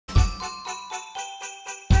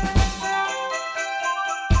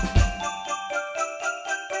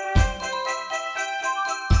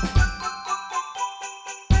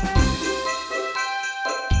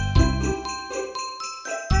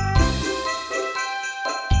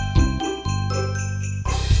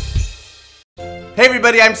Hey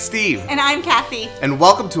everybody, I'm Steve. And I'm Cathie. And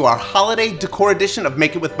welcome to our holiday decor edition of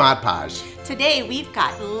Make It with Mod Podge. Today we've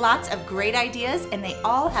got lots of great ideas and they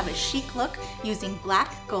all have a chic look using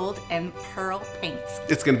black, gold, and pearl paints.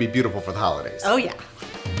 It's going to be beautiful for the holidays. Oh yeah.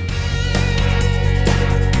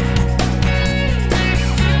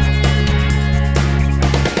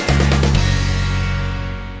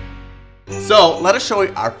 So let us show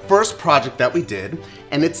you our first project that we did,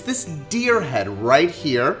 and it's this deer head right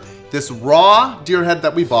here, this raw deer head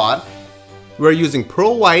that we bought. We're using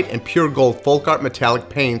pearl white and pure gold FolkArt metallic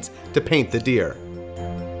paints to paint the deer.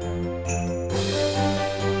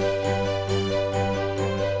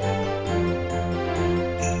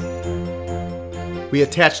 We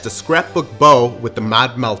attached a scrapbook bow with the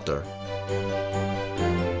Mod melter.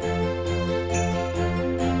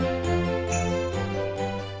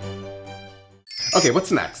 Okay,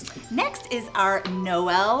 what's next? Next is our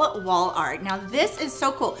Noel wall art. Now this is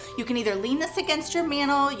so cool. You can either lean this against your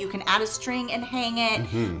mantle, you can add a string and hang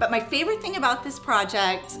it. But my favorite thing about this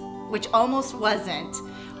project, which almost wasn't,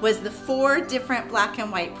 was the 4 different black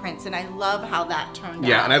and white prints, and I love how that turned out.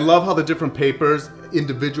 Yeah, and I love how the different papers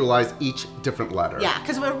individualize each different letter. Yeah,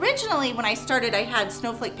 because originally when I started, I had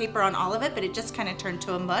snowflake paper on all of it, but it just kind of turned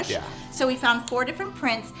to a mush. Yeah. So we found 4 different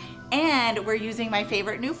prints, and we're using my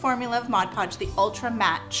favorite new formula of Mod Podge, the Ultra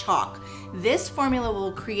Matte Chalk. This formula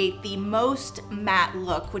will create the most matte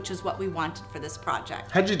look, which is what we wanted for this project.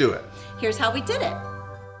 How'd you do it? Here's how we did it.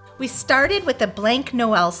 We started with a blank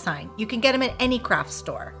Noel sign. You can get them at any craft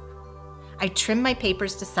store. I trimmed my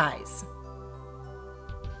papers to size.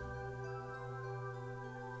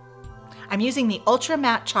 I'm using the Ultra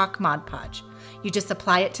Matte Chalk Mod Podge. You just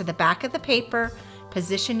apply it to the back of the paper,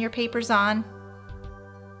 position your papers on.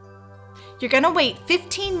 You're gonna wait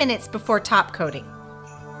 15 minutes before top coating.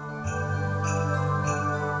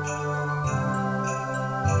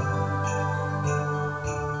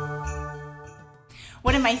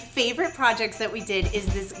 One of my favorite projects that we did is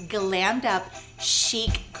this glammed up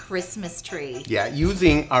chic Christmas tree. Yeah,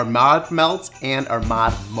 using our Mod melts and our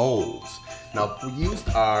Mod molds. Now we used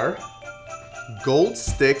our gold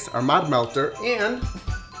sticks, our Mod melter, and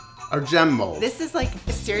our gem mold. This is like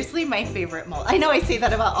seriously my favorite mold. I know I say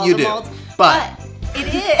that about all You the do, molds, but it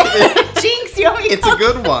is. Jinx, you owe me. It's a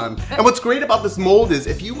good one. And what's great about this mold is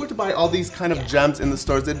if you were to buy all these kind of gems in the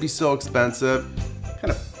stores, they'd be so expensive.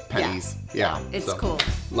 Kind of pennies. Yeah. It's so, cool.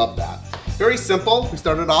 Love that. Very simple. We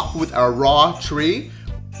started off with our raw tree.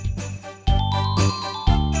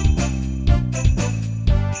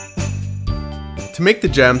 To make the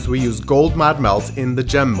gems, we use gold Mod melts in the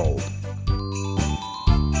gem mold.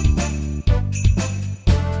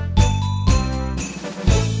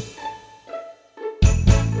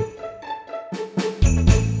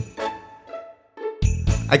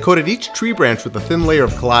 I coated each tree branch with a thin layer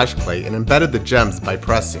of collage clay and embedded the gems by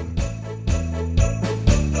pressing.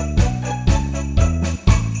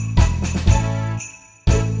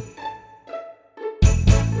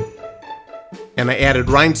 And I added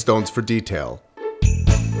rhinestones for detail.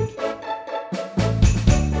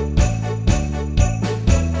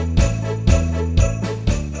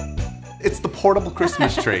 It's the portable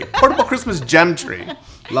Christmas tree. Portable Christmas gem tree.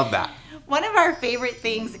 Love that. One of our favorite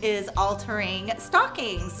things is altering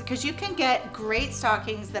stockings, because you can get great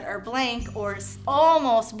stockings that are blank or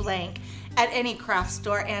almost blank at any craft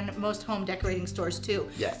store and most home decorating stores too.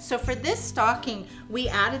 Yes. So for this stocking, we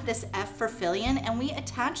added this F for Fillion and we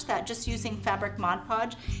attached that just using fabric Mod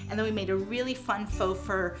Podge, and then we made a really fun faux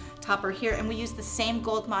fur topper here, and we used the same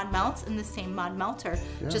gold Mod melts and the same Mod melter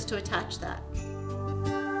just to attach that.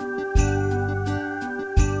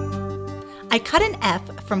 I cut an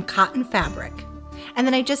F from cotton fabric, and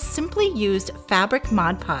then I just simply used fabric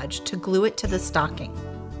Mod Podge to glue it to the stocking.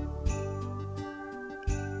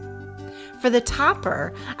 For the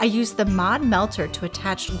topper, I used the Mod melter to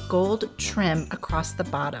attach gold trim across the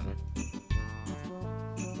bottom.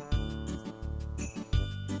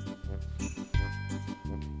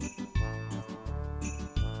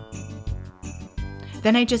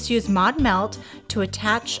 Then I just used Mod melt to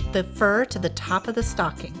attach the fur to the top of the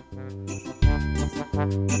stocking.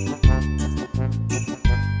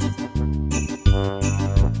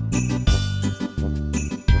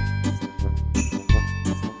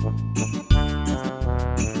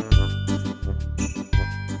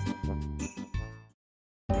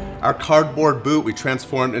 Our cardboard boot we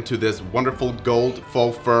transformed into this wonderful gold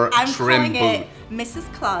faux fur trim boot. I'm calling it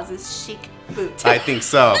Mrs. Claus's chic boot. I think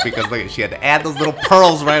so, because look, she had to add those little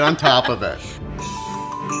pearls right on top of it.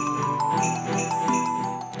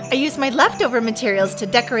 I used my leftover materials to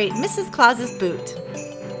decorate Mrs. Claus's boot.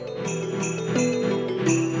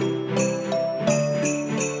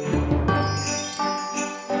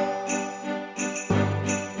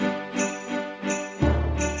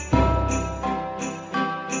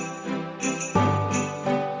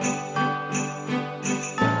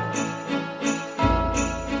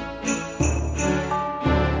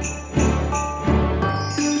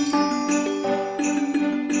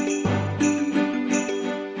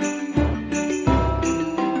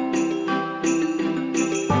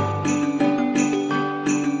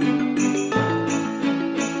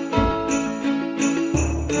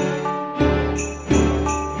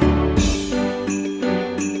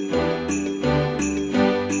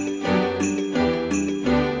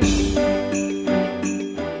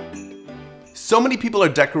 So many people are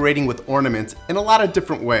decorating with ornaments in a lot of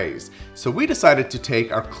different ways. So we decided to take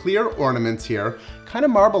our clear ornaments here, kind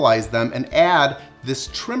of marbleize them, and add this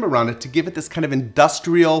trim around it to give it this kind of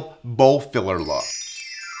industrial bow filler look.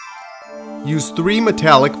 Use 3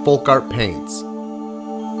 metallic FolkArt paints.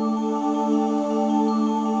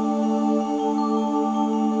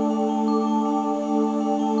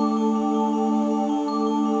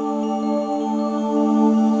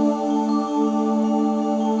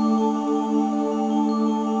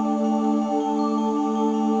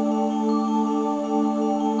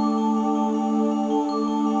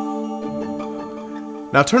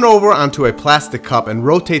 Now turn over onto a plastic cup and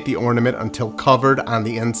rotate the ornament until covered on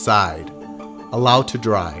the inside. Allow to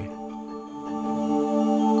dry.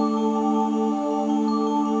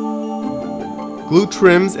 Glue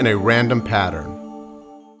trims in a random pattern.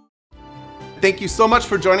 Thank you so much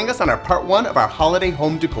for joining us on our part 1 of our holiday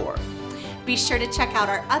home decor. Be sure to check out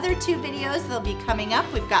our other 2 videos. They'll be coming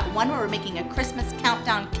up. We've got one where we're making a Christmas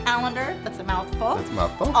countdown calendar. That's a mouthful. That's a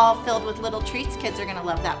mouthful. It's all filled with little treats. Kids are gonna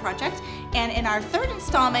love that project. And in our 3rd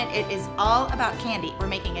installment, it is all about candy. We're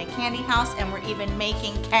making a candy house and we're even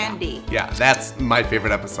making candy. Yeah, that's my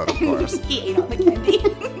favorite episode, of course. He ate all the candy.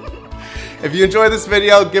 If you enjoyed this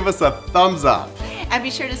video, give us a thumbs up. And be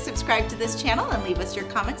sure to subscribe to this channel and leave us your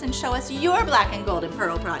comments and show us your black and gold and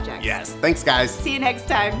pearl projects. Yes, thanks guys. See you next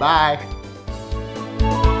time. Bye.